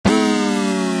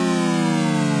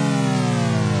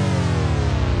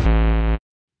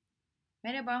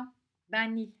Merhaba,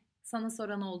 ben Nil. Sana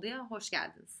soran olduya hoş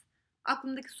geldiniz.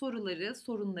 Aklımdaki soruları,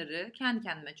 sorunları, kendi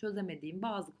kendime çözemediğim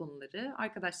bazı konuları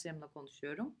arkadaşlarımla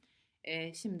konuşuyorum.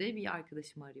 Şimdi bir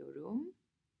arkadaşımı arıyorum.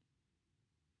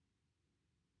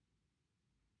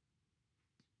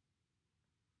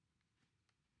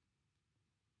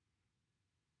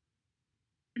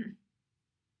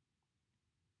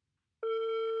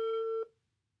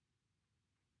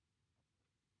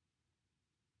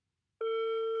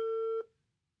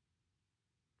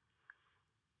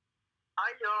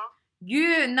 Alo,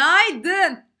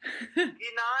 Günaydın.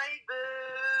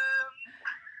 günaydın.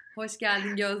 Hoş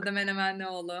geldin Gözde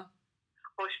Menemenlioğlu.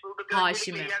 Hoş bulduk.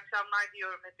 Haşimi. Öncelikle iyi akşamlar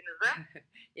diyorum hepinize.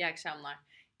 İyi akşamlar.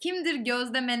 Kimdir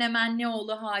Gözde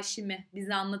Menemenlioğlu Haşimi?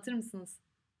 Bize anlatır mısınız?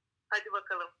 Hadi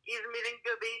bakalım. İzmir'in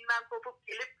göbeğinden kopup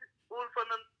gelip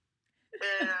Urfa'nın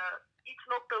iç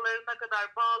noktalarına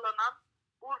kadar bağlanan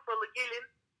Urfalı gelin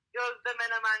Gözde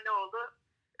Menemenlioğlu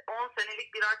 10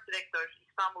 senelik bir art direktör.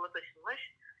 İstanbul'a taşınmış.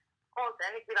 10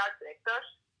 senelik bir art direktör.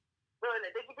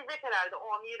 Böyle de gidecek herhalde.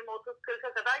 10, 20, 30,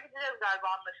 40'a kadar gideceğiz galiba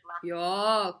anlaşılan.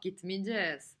 Yok,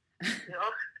 gitmeyeceğiz.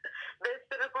 Yok. 5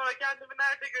 sene sonra kendimi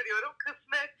nerede görüyorum?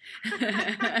 Kısmet.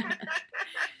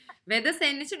 Ve de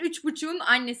senin için 3,5'un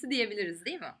annesi diyebiliriz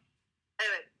değil mi?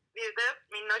 Evet. Bir de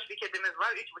minnoş bir kedimiz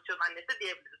var. 3,5'un annesi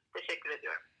diyebiliriz. Teşekkür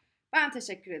ediyorum. Ben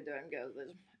teşekkür ediyorum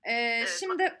Gözdeciğim. Evet.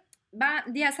 Şimdi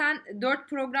sen 4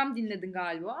 program dinledin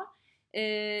galiba.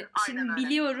 Şimdi öyle.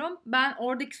 biliyorum ben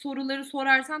oradaki soruları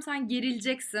sorarsam sen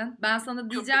gerileceksin. Ben sana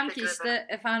diyeceğim ki teşekkür işte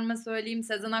efendime söyleyeyim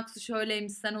Sezen Aksu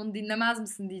şöyleymiş sen onu dinlemez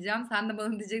misin diyeceğim. Sen de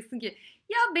bana diyeceksin ki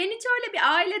ya ben hiç öyle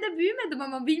bir ailede büyümedim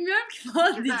ama bilmiyorum ki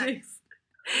falan Güzel. diyeceksin.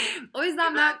 O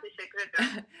yüzden Güzel, teşekkür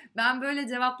ediyorum. ben böyle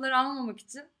cevapları almamak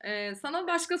için sana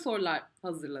başka sorular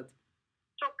hazırladım.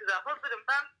 Çok güzel. Hazırım.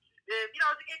 Ben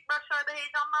birazcık ilk başlarda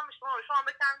heyecanlanmıştım ama şu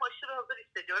anda kendimi aşırı hazır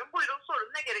hissediyorum. Buyurun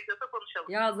sorun. Ne gerekiyorsa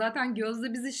konuşalım. Ya zaten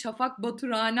Gözde bizi Şafak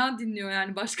Baturana dinliyor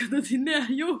yani başka da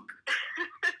dinleyen yok.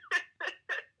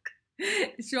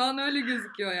 Şu an öyle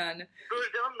gözüküyor yani.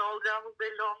 Dur canım ne olacağımız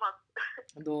belli olmaz.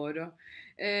 Doğru.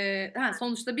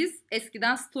 Sonuçta biz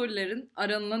eskiden storylerin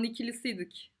aranılan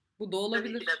ikilisiydik. Bu da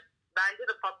olabilir. Tabii ki de. Bence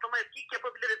de patlama ilk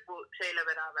yapabiliriz bu şeyle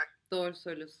beraber. Doğru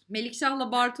söylüyorsun.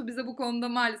 Melikşah'la Bartu bize bu konuda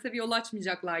maalesef yol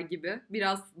açmayacaklar gibi.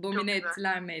 Biraz domine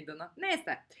ettiler meydana.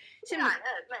 Neyse. Şimdi Yani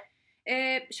evet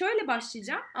ne? Şöyle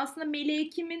başlayacağım. Aslında Melih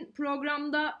Ekim'in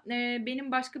programda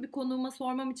benim başka bir konuğuma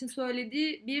sormam için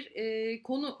söylediği bir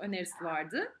konu önerisi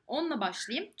vardı. Onunla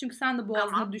başlayayım. Çünkü sen de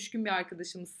boğazına düşkün bir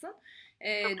arkadaşımızsın.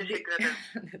 Çok teşekkür ederim.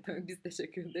 Tabii biz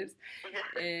teşekkür ederiz.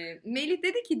 Melih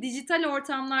dedi ki dijital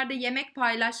ortamlarda yemek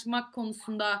paylaşmak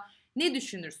konusunda ne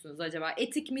düşünürsünüz acaba?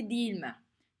 Etik mi değil mi?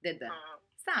 Dedi.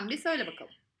 Sen bir söyle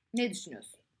bakalım. Ne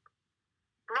düşünüyorsun?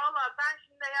 Valla ben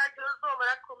şimdi eğer gözlü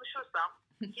olarak konuşursam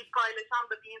ki paylaşan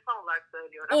da bir insan olarak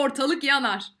söylüyorum. Ortalık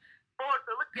yanar.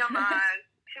 Ortalık yanar.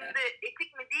 Şimdi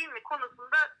etik mi değil mi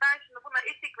konusunda ben şimdi buna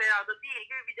etik veya da değil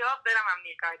gibi bir cevap veremem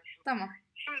Nil kardeşim. Tamam.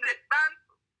 Şimdi ben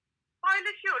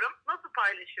paylaşıyorum. Nasıl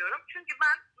paylaşıyorum? Çünkü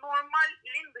ben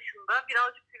normalin dışında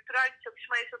birazcık kültürel bir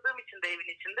çatışma yaşadığım için de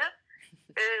evin içinde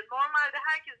normalde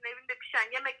herkesin evinde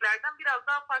pişen yemeklerden biraz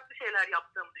daha farklı şeyler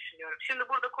yaptığımı düşünüyorum. Şimdi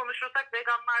burada konuşursak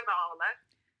veganlar da ağlar.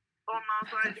 Ondan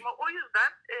sonra o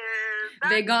yüzden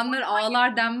veganlar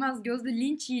ağlar denmez Gözde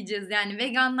linç yiyeceğiz yani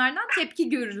veganlardan tepki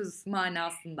görürüz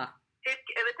manasında.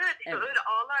 Tepki evet işte öyle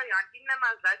ağlar yani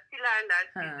dinlemezler silerler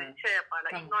bizi şey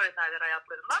yaparlar ignore ederler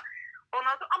hayatlarında.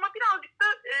 Ondan sonra, ama birazcık da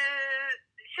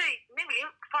ne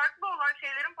bileyim farklı olan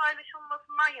şeylerin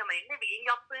paylaşılmasından yanayım. Ne bileyim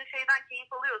yaptığın şeyden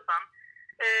keyif alıyorsan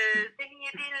senin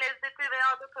yediğin lezzeti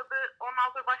veya da tadı ondan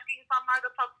sonra başka insanlar da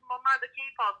tatsın onlar da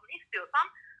keyif alsın istiyorsan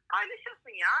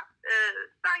paylaşırsın ya.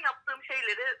 Ben yaptığım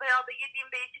şeyleri veya da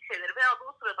yediğim değişik şeyleri veya da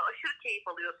o sırada aşırı keyif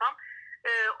alıyorsam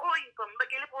o insanın da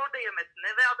gelip orada yemesini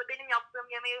veya da benim yaptığım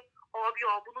yemeği abi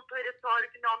ya bunun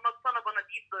tarifini anlatsana bana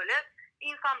deyip böyle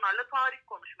insanlarla tarif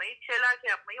konuşmayı, bir şeyler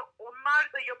yapmayı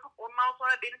onlar da yapıp ondan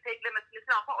sonra beni teklemesini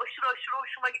falan aşırı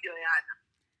hoşuma gidiyor yani.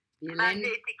 Bence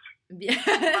etik.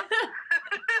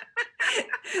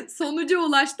 Sonuca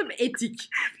ulaştım etik.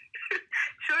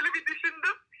 Şöyle bir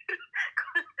düşündüm.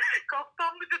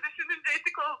 Kaptanlıca düşününce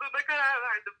etik olduğuna karar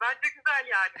verdim. Bence güzel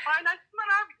yani. Paylaşsınlar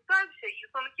abi güzel bir şey.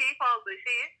 İnsanın keyif aldığı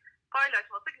şeyi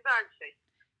paylaşması güzel bir şey.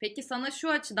 Peki sana şu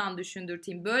açıdan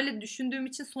düşündürteyim. Böyle düşündüğüm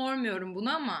için sormuyorum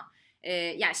bunu ama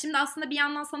yani şimdi aslında bir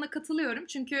yandan sana katılıyorum.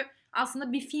 Çünkü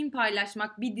aslında bir film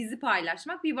paylaşmak, bir dizi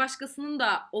paylaşmak bir başkasının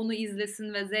da onu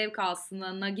izlesin ve zevk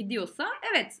alsınına gidiyorsa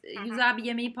evet güzel bir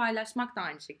yemeği paylaşmak da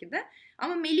aynı şekilde.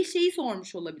 Ama Melih şeyi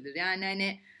sormuş olabilir. Yani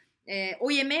hani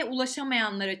o yemeğe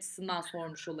ulaşamayanlar açısından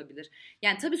sormuş olabilir.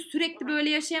 Yani tabii sürekli böyle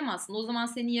yaşayamazsın. O zaman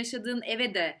senin yaşadığın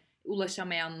eve de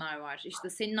ulaşamayanlar var. İşte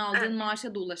senin aldığın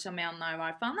maaşa da ulaşamayanlar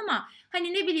var falan ama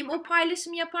hani ne bileyim o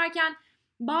paylaşımı yaparken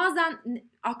bazen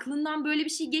aklından böyle bir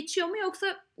şey geçiyor mu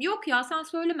yoksa yok ya sen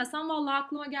söylemesen vallahi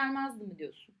aklıma gelmezdi mi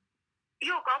diyorsun?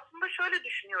 Yok, aslında şöyle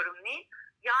düşünüyorum Nil.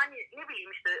 Yani ne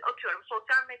bileyim işte atıyorum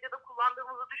sosyal medyada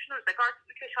kullandığımızı düşünürsek artık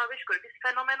 3 aşağı 5 yukarı biz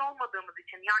fenomen olmadığımız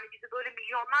için, yani bizi böyle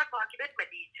milyonlar takip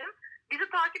etmediği için, bizi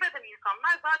takip eden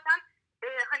insanlar zaten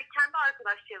hani kendi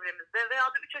arkadaş çevremizde veya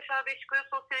da 3 aşağı 5 yukarı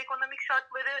sosyoekonomik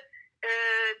şartları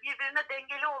birbirine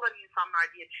dengeli olan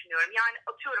insanlar diye düşünüyorum. Yani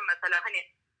atıyorum mesela hani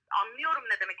anlıyorum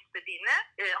ne demek istediğini,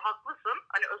 haklısın.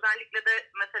 Hani özellikle de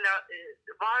mesela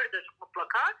vardır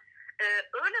mutlaka.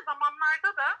 Öyle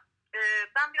zamanlarda da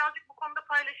ben birazcık bu konuda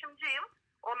paylaşımcıyım.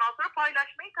 Ondan sonra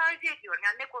paylaşmayı tercih ediyorum.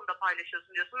 Yani ne konuda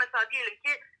paylaşıyorsun diyorsun. Mesela diyelim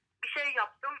ki bir şey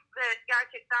yaptım ve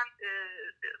gerçekten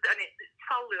hani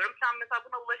sallıyorum. Sen mesela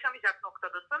buna ulaşamayacak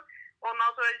noktadasın.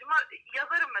 Ondan sonra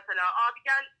yazarım mesela. Abi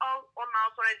gel al, ondan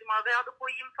sonra veya da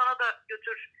koyayım sana da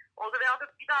götür. Oldu veya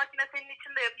da bir dahakine senin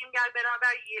için de yapayım, gel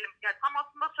beraber yiyelim. Yani tam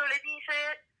aslında söylediğin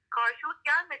şeye karşılık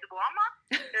gelmedi bu ama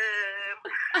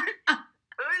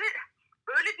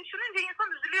öyle düşününce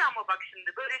insan üzülüyor ama bak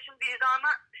şimdi. Böyle şimdi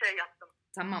vicdana şey yaptım.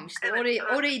 Tamam işte evet,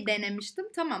 orayı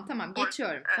denemiştim. Tamam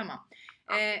geçiyorum. Evet. Tamam.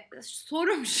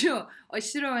 Sorum şu.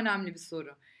 Aşırı önemli bir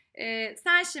soru.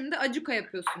 Sen şimdi acuka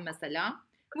yapıyorsun mesela.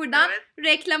 Buradan evet,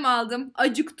 reklam aldım.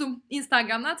 Acıktım.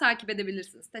 Instagram'dan takip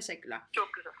edebilirsiniz. Teşekkürler. Çok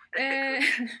güzel.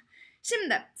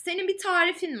 Şimdi senin bir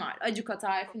tarifin var. Acuka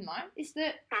tarifin var.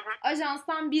 İşte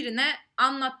ajanstan birine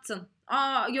anlattın.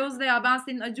 Gözde ya ben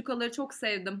senin acukaları çok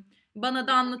sevdim. Bana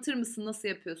da anlatır mısın nasıl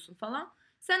yapıyorsun falan.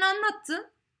 Sen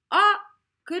anlattın.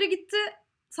 Karı gitti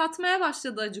satmaya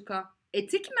başladı acuka.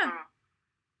 Etik mi?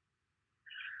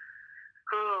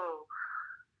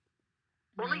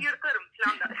 Onu yırtarım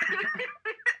falan der.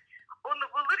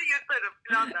 Onu bulur yırtarım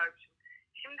falan dermişim.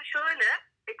 Şimdi şöyle,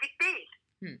 etik değil.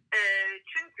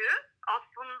 Çünkü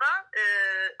aslında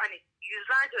hani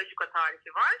yüzlerce acuka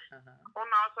tarifi var.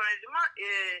 Ondan sonra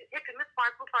hepimiz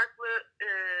farklı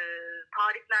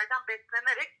tariflerden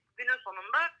beslenerek günün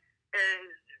sonunda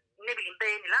ne bileyim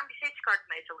beğenilen bir şey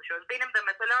çıkartmaya çalışıyoruz. Benim de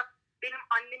mesela benim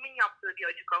annemin yaptığı bir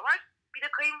acuka var. Bir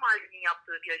de kayınvalidemin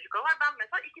yaptığı bir acuka var. Ben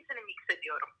mesela ikisini mix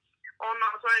ediyorum.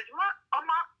 Ondan sonra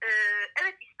ama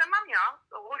evet istemem ya.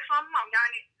 Hoşlanmam.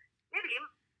 Yani ne bileyim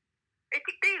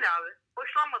etik değil abi.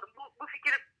 Hoşlanmadım. Bu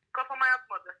fikir kafama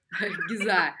yatmadı.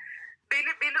 Güzel.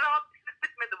 Beni rahat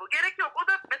hissetmedi bu. Gerek yok. O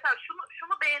da mesela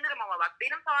şunu beğenirim ama bak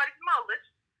benim tarifimi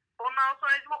alır. Ondan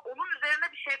sonra onun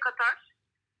üzerine bir şey katar.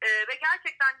 Ve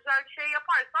gerçekten güzel bir şey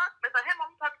yaparsa mesela hem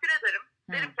onu takdir ederim.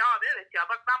 Derim ki abi evet ya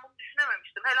bak ben bunu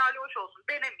düşünememiştim. Helali hoş olsun.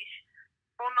 Denemiş.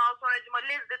 Ondan sonra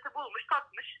lezzeti bulmuş,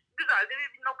 tatmış. Güzel de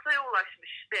bir noktaya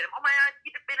ulaşmış derim. Ama yani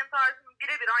gidip benim tarifimin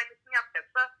birebir aynısını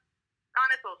yapacaksa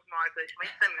lanet olsun o arkadaşıma,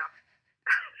 istemiyorum.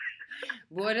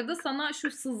 Bu arada sana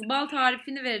şu sızbal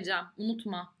tarifini vereceğim.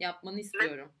 Unutma, yapmanı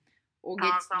istiyorum. O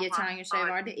geçen gün şey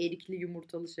vardı, erikli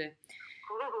yumurtalı şey.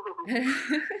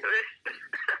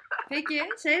 Peki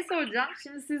şey soracağım.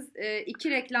 Şimdi siz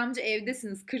 2 reklamcı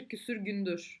evdesiniz 40 küsür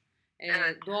gündür.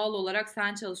 Evet. Doğal olarak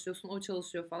sen çalışıyorsun, o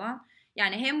çalışıyor falan.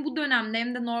 Yani hem bu dönemde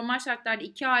hem de normal şartlarda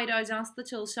 2 ayrı ajansta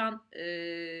çalışan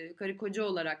karı koca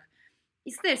olarak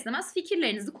ister istemez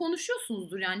fikirlerinizi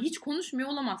konuşuyorsunuzdur. Yani hiç konuşmuyor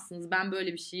olamazsınız. Ben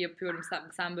böyle bir şey yapıyorum,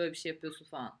 sen böyle bir şey yapıyorsun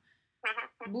falan.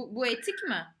 Bu etik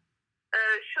mi?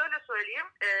 Şöyle söyleyeyim.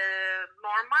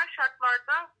 Normal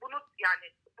şartlarda bunu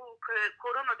yani bu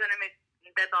korona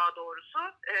döneminde daha doğrusu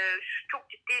çok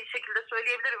ciddi şekilde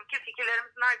söyleyebilirim ki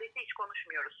fikirlerimizi neredeyse hiç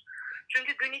konuşmuyoruz.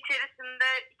 Çünkü gün içerisinde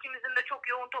ikimizin de çok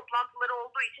yoğun toplantıları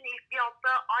olduğu için ilk bir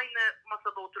hafta aynı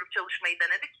masada oturup çalışmayı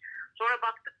denedik. Sonra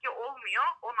baktık ki olmuyor.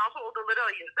 Ondan sonra odaları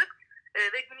ayırdık.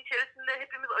 Ve gün içerisinde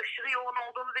hepimiz aşırı yoğun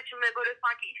olduğumuz için ve böyle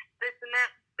sanki iş stresini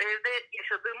evde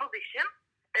yaşadığımız için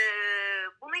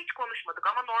bunu hiç konuşmadık.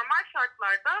 Ama normal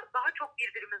şartlarda daha çok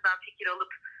birbirimizden fikir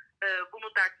alıp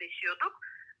bunu dertleşiyorduk.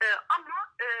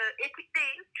 Ama etik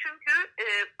değil. Çünkü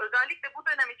özellikle bu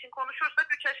dönem için konuşursak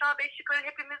 3 aşağı 5 yukarı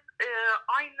hepimiz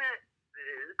aynı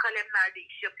kalemlerde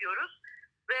iş yapıyoruz.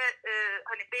 Ve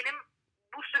hani benim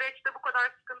bu süreçte bu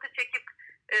kadar sıkıntı çekip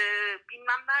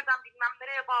bilmem nereden bilmem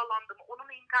nereye bağlandım, onun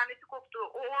interneti koptu,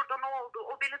 o orada ne oldu,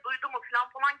 o beni duydu mu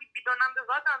falan gibi bir dönemde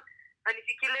zaten hani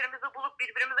fikirlerimizi bulup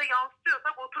birbirimize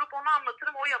yansıtıyorsak oturup onu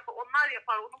anlatırım, onlar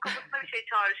yapar, onun kafasına bir şey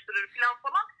çağrıştırır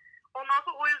falan. Ondan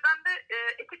sonra o yüzden de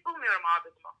etik bulmuyorum abi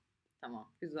bunu.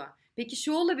 Tamam, güzel. Peki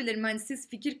şu olabilir mi? Hani siz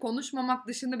fikir konuşmamak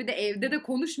dışında bir de evde de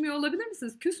konuşmuyor olabilir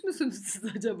misiniz? Küs müsünüz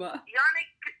siz acaba? Yani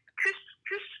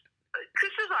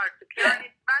küsüz artık.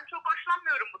 Yani ben çok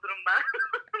hoşlanmıyorum bu durumdan.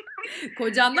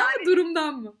 Kocandan yani, mı,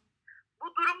 durumdan mı?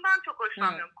 Bu durumdan çok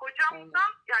hoşlanmıyorum.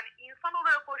 Kocamdan yani insan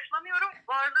olarak hoşlanıyorum,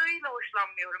 varlığıyla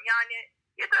hoşlanmıyorum. Yani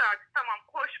yeter artık, tamam,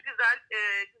 hoş, güzel,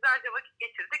 güzelce vakit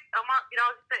geçirdik ama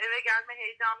birazcık da eve gelme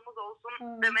heyecanımız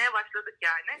olsun demeye başladık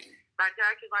yani. Bence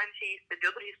herkes aynı şeyi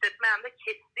hissediyordur. Hissetmeyen de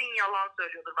kesin yalan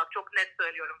söylüyordur. Bak, çok net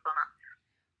söylüyorum sana.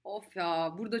 Of ya,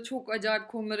 burada çok acayip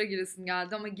konulara giresim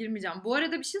geldi ama girmeyeceğim. Bu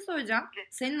arada bir şey söyleyeceğim.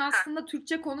 Senin aslında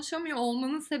Türkçe konuşamıyor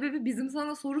olmanın sebebi bizim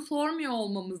sana soru sormuyor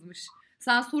olmamızmış.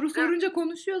 Sen soru sorunca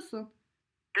konuşuyorsun.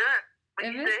 Değil mi?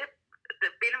 Evet.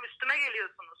 İşte benim üstüme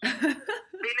geliyorsunuz.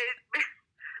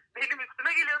 benim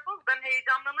üstüme geliyorsunuz. Ben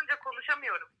heyecanlanınca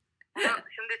konuşamıyorum. Ama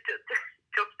şimdi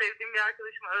çok sevdiğim bir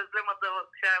arkadaşım Özlem adı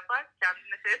şey yapar.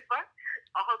 Kendine şey yapar.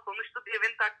 Aha, konuştu diye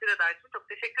beni takdir edersin. Çok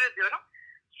teşekkür ediyorum.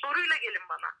 Soruyla gelin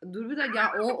bana. Dur bir dakika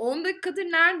ya, o 10 dakikadır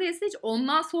neredeyse hiç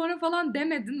ondan sonra falan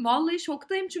demedin. Vallahi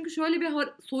şoktayım çünkü şöyle bir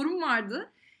sorun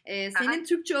vardı. Senin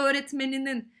Türkçe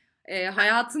öğretmeninin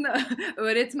hayatını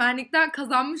öğretmenlikten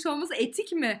kazanmış olması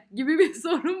etik mi gibi bir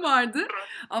sorun vardı.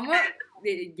 Ama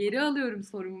geri alıyorum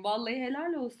sorumu. Vallahi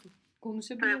helal olsun.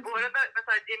 Konuşabiliyorsun. Bu arada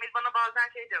mesela Cemil bana bazen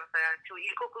şey diyor, mesela yani şu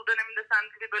ilkokul döneminde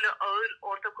sende bir böyle ağır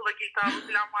orta kulak iltihabı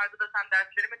falan vardı da sen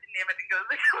derslerimi dinleyemedin,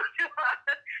 gözle çalışıyorlar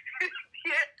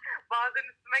diye bazen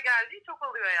üstüme geldiği çok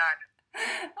oluyor yani.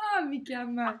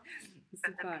 Mükemmel.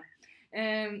 Süper.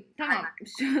 Tamam.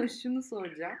 Şunu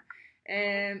soracağım.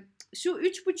 Şu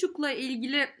 3,5'la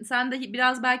ilgili sen de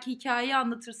biraz belki hikayeyi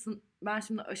anlatırsın. Ben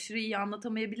şimdi aşırı iyi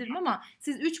anlatamayabilirim ama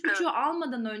siz 3,5'u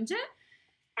almadan önce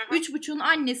 3,5'un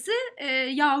annesi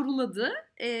yavruladı.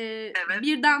 Evet.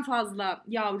 Birden fazla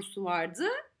yavrusu vardı.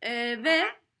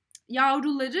 Ve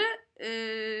yavruları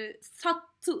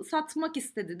satmak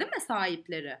istedi değil mi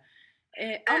sahipleri?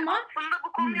 Ama aslında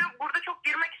bu konuya burada çok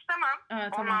girmek istemem.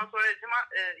 Evet, ondan tamam. sonra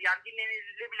yani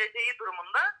dinlenilebileceği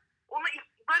durumunda onu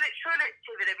böyle şöyle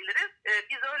çevirebiliriz.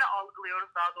 Biz öyle algılıyoruz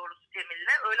daha doğrusu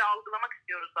Cemil'le. Öyle algılamak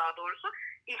istiyoruz daha doğrusu.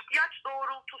 İhtiyaç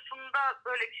doğrultusunda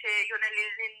böyle bir şeye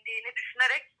yönelindiğini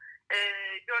düşünerek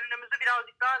gönlümüzü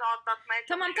birazcık daha rahatlatmaya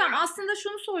çalışıyorum. Tamam, aslında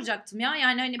şunu soracaktım ya.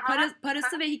 Yani hani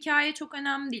parası ve hikaye çok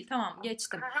önemli değil. Tamam,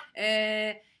 geçtim.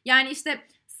 Yani işte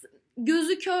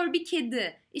gözü kör bir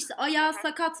kedi, işte ayağı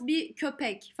sakat bir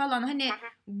köpek falan, hani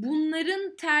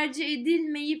bunların tercih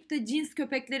edilmeyip de cins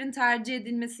köpeklerin tercih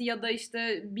edilmesi ya da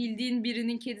işte bildiğin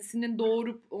birinin kedisinin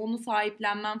doğurup onu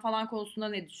sahiplenmen falan konusunda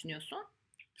ne düşünüyorsun?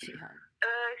 Yani.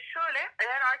 Şöyle,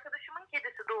 eğer arkadaşımın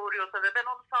kedisi doğuruyorsa ve ben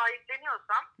onu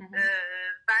sahipleniyorsam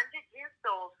bence cins de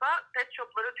olsa pet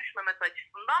shoplara düşmemesi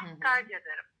açısından tercih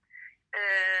ederim.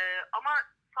 Ama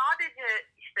sadece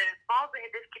işte bazı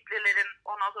hedef kitlelerin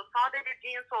ondan sonra sadece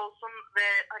cins olsun ve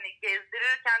hani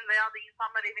gezdirirken veya da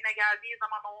insanlar evine geldiği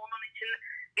zaman o onun için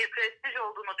bir prestij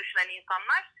olduğunu düşünen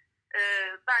insanlar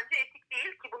bence etik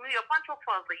değil, ki bunu yapan çok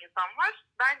fazla insan var.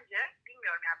 Bence,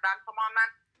 bilmiyorum yani, ben tamamen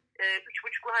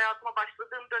 3,5'lu hayatıma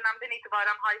başladığım dönemden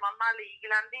itibaren hayvanlarla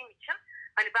ilgilendiğim için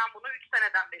hani ben bunu 3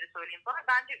 seneden beri söyleyeyim sana.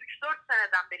 Bence 3-4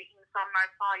 seneden beri insanlar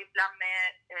sahiplenmeye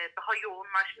daha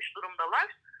yoğunlaşmış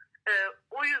durumdalar.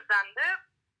 O yüzden de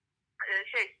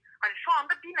hani şu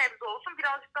anda bir nebze olsun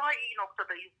birazcık daha iyi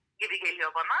noktadayız gibi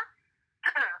geliyor bana.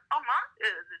 Ama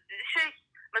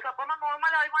mesela bana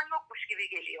normal hayvan yokmuş gibi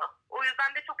geliyor. O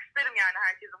yüzden de çok isterim yani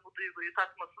herkesin bu duyguyu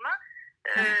tatmasını.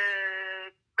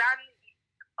 Ben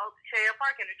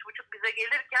yaparken 3,5 bize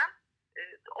gelirken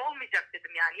olmayacak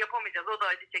dedim, yani yapamayacağız, o da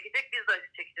acı çekecek, biz de acı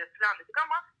çekeceğiz falan dedik,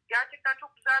 ama gerçekten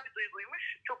çok güzel bir duyguymuş,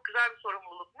 çok güzel bir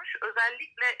sorumlulukmuş.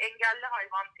 Özellikle engelli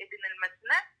hayvan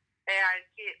edinilmesine eğer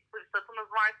ki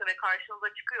fırsatınız varsa ve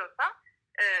karşınıza çıkıyorsa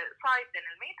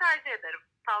sahiplenilmeyi tercih ederim,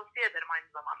 tavsiye ederim aynı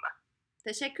zamanda.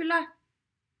 Teşekkürler.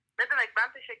 Ne demek,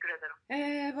 ben teşekkür ederim.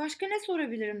 Başka ne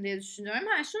sorabilirim diye düşünüyorum.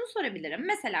 Şunu sorabilirim.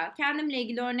 Mesela kendimle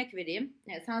ilgili örnek vereyim.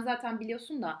 Sen zaten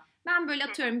biliyorsun da ben böyle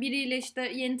atıyorum biriyle işte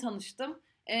yeni tanıştım.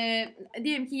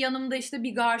 Diyelim ki yanımda işte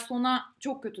bir garsona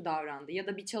çok kötü davrandı ya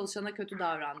da bir çalışana kötü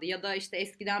davrandı ya da işte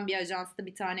eskiden bir ajansta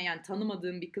bir tane, yani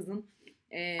tanımadığım bir kızın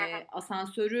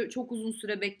asansörü çok uzun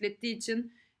süre beklettiği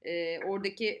için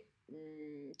oradaki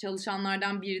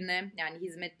çalışanlardan birine, yani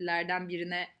hizmetlilerden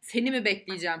birine seni mi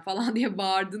bekleyeceğim falan diye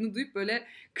bağırdığını duyup böyle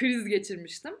kriz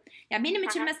geçirmiştim. Yani benim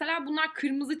için mesela bunlar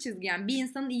kırmızı çizgi. Yani bir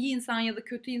insanın iyi insan ya da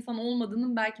kötü insan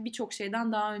olmadığının belki birçok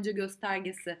şeyden daha önce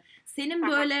göstergesi. Senin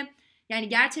böyle yani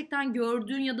gerçekten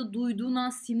gördüğün ya da duyduğun an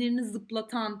sinirini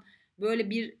zıplatan böyle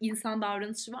bir insan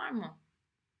davranışı var mı?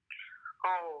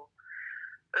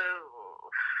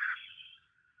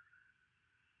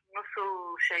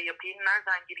 Nasıl yapayım,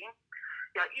 nereden gireyim?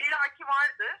 Ya illaki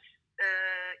vardır.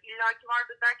 İllaki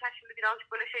vardır derken şimdi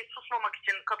birazcık böyle susmamak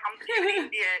için kafamda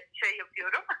çevireyim diye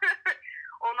yapıyorum.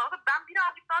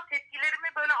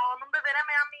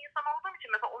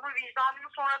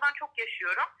 an çok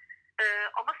yaşıyorum.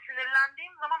 Ama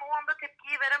sinirlendiğim zaman o anda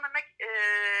tepkiyi verememek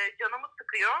canımı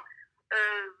sıkıyor.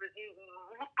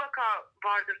 Mutlaka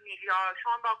vardır Nil ya. Şu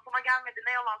anda aklıma gelmedi,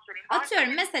 ne yalan söyleyeyim.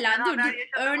 Atıyorum mesela dur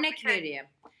örnek vereyim.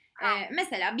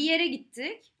 Mesela bir yere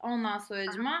gittik ondan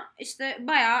sonracıma işte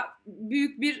bayağı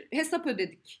büyük bir hesap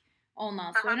ödedik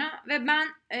ondan sonra ve ben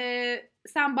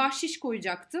sen bahşiş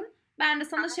koyacaktın. Ben de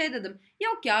sana şey dedim.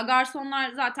 Yok ya garsonlar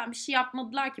zaten bir şey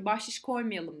yapmadılar ki bahşiş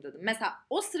koymayalım dedim. Mesela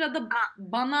o sırada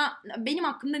benim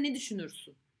hakkımda ne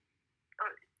düşünürsün?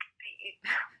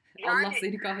 Yani, Allah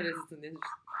seni kahretsin diye.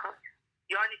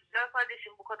 Yani güzel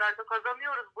kardeşim, bu kadar da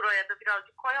kazanıyoruz, buraya da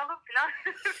birazcık koyalım filan.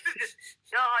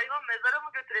 Ya hayvan mezara mı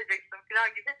götüreceksin filan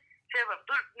gibi şey var.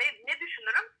 Dur ne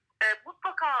düşünürüm?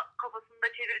 Mutlaka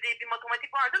kafasında çevirdiği bir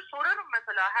matematik vardır. Sorarım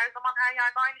mesela, her zaman her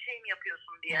yerde aynı şeyi mi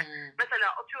yapıyorsun diye. Mesela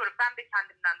atıyorum, ben de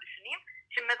kendimden düşüneyim.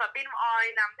 Şimdi mesela benim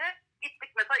ailemde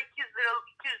gittik mesela 200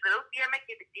 liralık bir yemek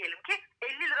yedik diyelim ki,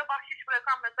 50 lira bahşiş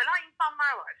bırakan mesela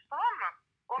insanlar var, tamam mı?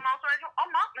 Ondan sonra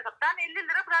ama mesela ben 50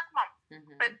 lira bırakmam.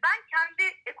 Ben kendi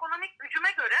ekonomik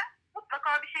gücüme göre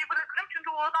mutlaka bir şey bırakırım. Çünkü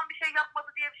o adam bir şey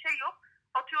yapmadı diye bir şey yok.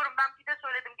 Atıyorum ben pide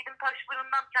söyledim, gidip taş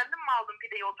fırından kendim mi aldım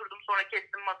pideyi, oturdum sonra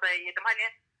kestim masaya yedim. Hani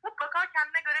mutlaka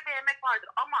kendine göre bir emek vardır.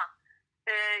 Ama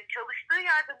çalıştığı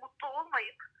yerde mutlu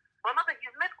olmayıp bana da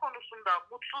hizmet konusunda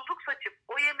mutsuzluk saçıp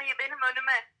o yemeği benim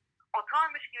önüme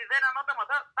atarmış gibi veren adama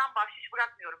da ben bahşiş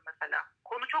bırakmıyorum mesela.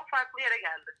 Konu çok farklı yere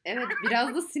geldi. Evet,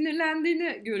 biraz da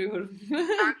sinirlendiğini görüyorum.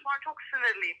 Ben şu an çok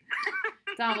sinirliyim.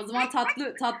 Tamam, o zaman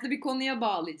tatlı bir konuya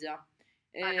bağlayacağım.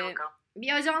 Hadi bakalım.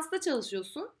 Bir ajansta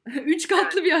çalışıyorsun. 3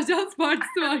 katlı bir ajans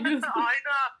partisi var diyorsun.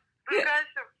 Ayda. Dur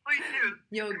kardeşim, su içiyoruz.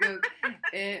 Yok.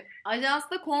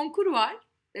 Ajansta konkur var.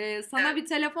 Sana bir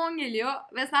telefon geliyor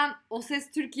ve sen O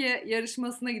Ses Türkiye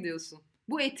yarışmasına gidiyorsun.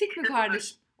 Bu etik mi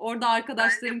kardeşim? Orada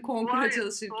arkadaşların konkura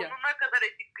çalışırken. Sonuna kadar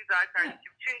etik, güzel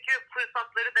kardeşim. Çünkü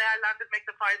fırsatları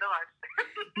değerlendirmekte fayda var.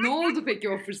 Ne oldu peki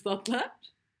o fırsatlar?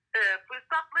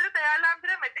 Fırsatları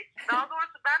değerlendiremedik. Daha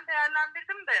doğrusu ben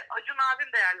değerlendirdim de Acun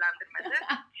abim değerlendirmedi.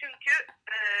 Çünkü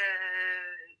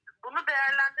bunu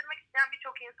değerlendirmek isteyen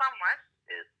birçok insan var.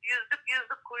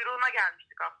 Yüzlük kuyruğuna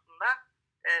gelmiştik aslında.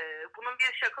 Bunun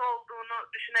bir şaka olduğunu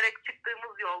düşünerek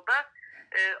çıktığımız yolda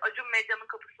Acun Medya'nın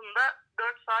kapısında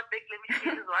 4 saat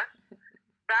beklemişliğimiz var.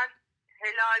 Ben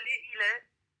helaliyle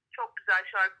çok güzel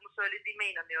şarkımı söylediğime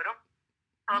inanıyorum.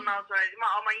 Ondan sonra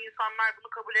ama insanlar bunu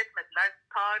kabul etmediler.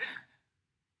 Tarık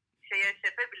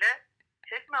şefe bile,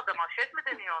 şef mi adama, şef mi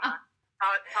deniyor ona?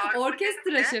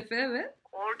 Orkestra şefi, evet.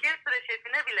 Orkestra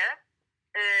şefine bile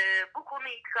bu konu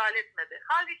intikal etmedi.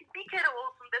 Halbuki bir kere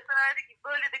olsun deselerdi ki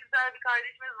böyle de güzel bir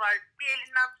kardeşimiz var, bir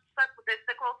elinden tutsak mı,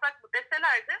 destek olsak mı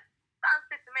deselerdi,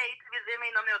 ben sesime eğitip izleyeme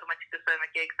inanıyordum açıkça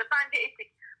söylemek gerekirse. Bence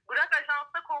etik. Bırak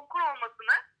ajansta konkur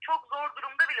olmasını, çok zor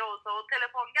durumda bile olsa o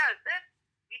telefon gelse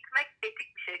gitmek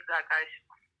etik bir şey güzel kardeşim.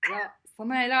 Ya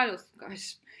sana helal olsun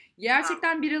kardeşim.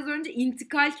 Gerçekten biraz önce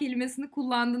intikal kelimesini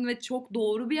kullandın ve çok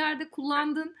doğru bir yerde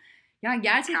kullandın. Yani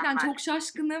gerçekten çok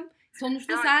şaşkınım.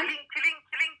 Sonuçta ya sen...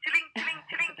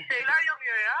 Çiling şeyler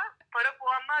yanıyor ya. Para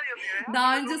puanlar yanıyor ya.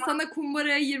 Daha önce sana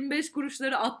kumbaraya 25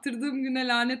 kuruşları attırdığım güne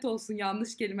lanet olsun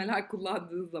yanlış kelimeler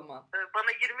kullandığın zaman.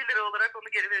 Bana 20 lira olarak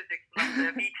onu geri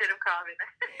vereceksin. Bir içerim kahveni.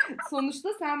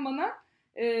 Sonuçta sen bana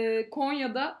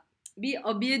Konya'da bir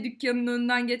abiye dükkanının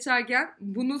önünden geçerken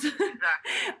bunu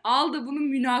al da bunu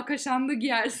münakaşanda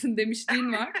giyersin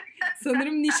demişliğin var.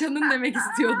 Sanırım nişanın demek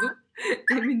istiyordun.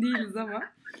 Emin değiliz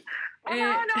ama.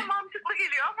 Hala mantıklı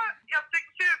geliyor ama yapacak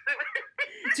bir şey yok.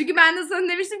 Çünkü ben de sana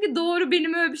demiştim ki doğru,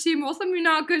 benim öyle bir şeyim olsa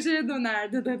münakaşaya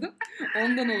dönerdi dedim.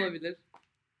 Ondan olabilir.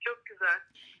 Çok güzel.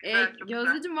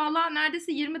 Gözdeciğim valla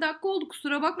neredeyse 20 dakika oldu,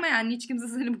 kusura bakma yani hiç kimse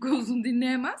seni bu kadar uzun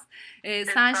dinleyemez.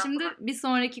 Sen şimdi bir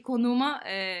sonraki konuğuma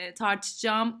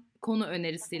tartışacağım konu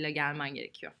önerisiyle gelmen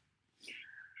gerekiyor.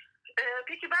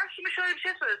 Peki ben şimdi şöyle bir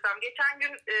şey söylesem. Geçen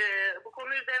gün bu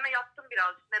konu üzerine yaptım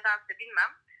birazcık, nedense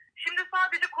bilmem. Şimdi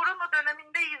sadece korona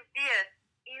dönemindeyiz diye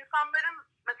insanların,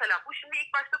 mesela bu şimdi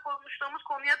ilk başta konuştuğumuz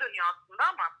konuya dönüyor aslında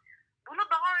ama bunu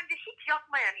daha önce hiç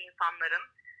yapmayan insanların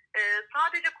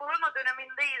sadece korona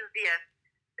dönemindeyiz diye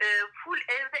full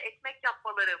evde ekmek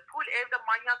yapmaları, full evde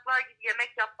manyaklar gibi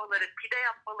yemek yapmaları, pide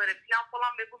yapmaları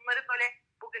falan ve bunları böyle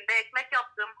bugün de ekmek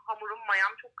yaptım, hamurum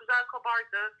mayam çok güzel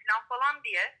kabardı falan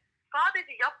diye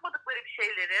sadece yapmadıkları bir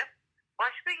şeyleri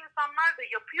başka insanlar da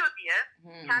yapıyor diye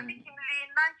kendi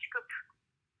kimliğinden çıkıp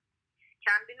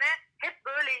kendine hep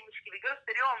böyleymiş gibi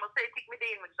gösteriyor olması etik mi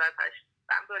değil mi güzel kardeşim?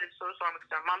 Ben böyle bir soru sormak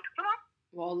istiyorum. Mantıklı mı?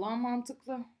 Vallahi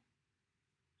mantıklı.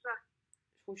 Güzel.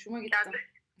 Hoşuma gitti.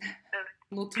 Evet.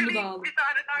 Notumu da aldım. Bir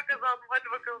tane daha kazandım.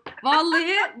 Hadi bakalım.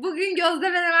 Vallahi bugün Gözde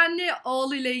Menemenli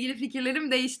oğluyla ilgili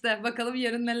fikirlerim değişti. Bakalım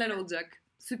yarın neler olacak.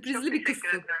 Sürprizli bir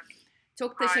kızsın.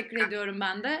 Çok teşekkür ediyorum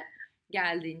ben de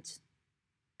geldiğin için.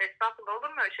 Estağfurullah,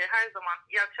 olur mu öyle şey? Her zaman.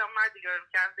 İyi akşamlar diliyorum.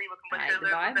 Kendinize iyi bakın.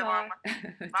 Başarılarınızın devamı.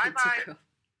 Bye bye.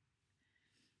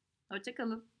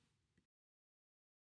 Hoşçakalın.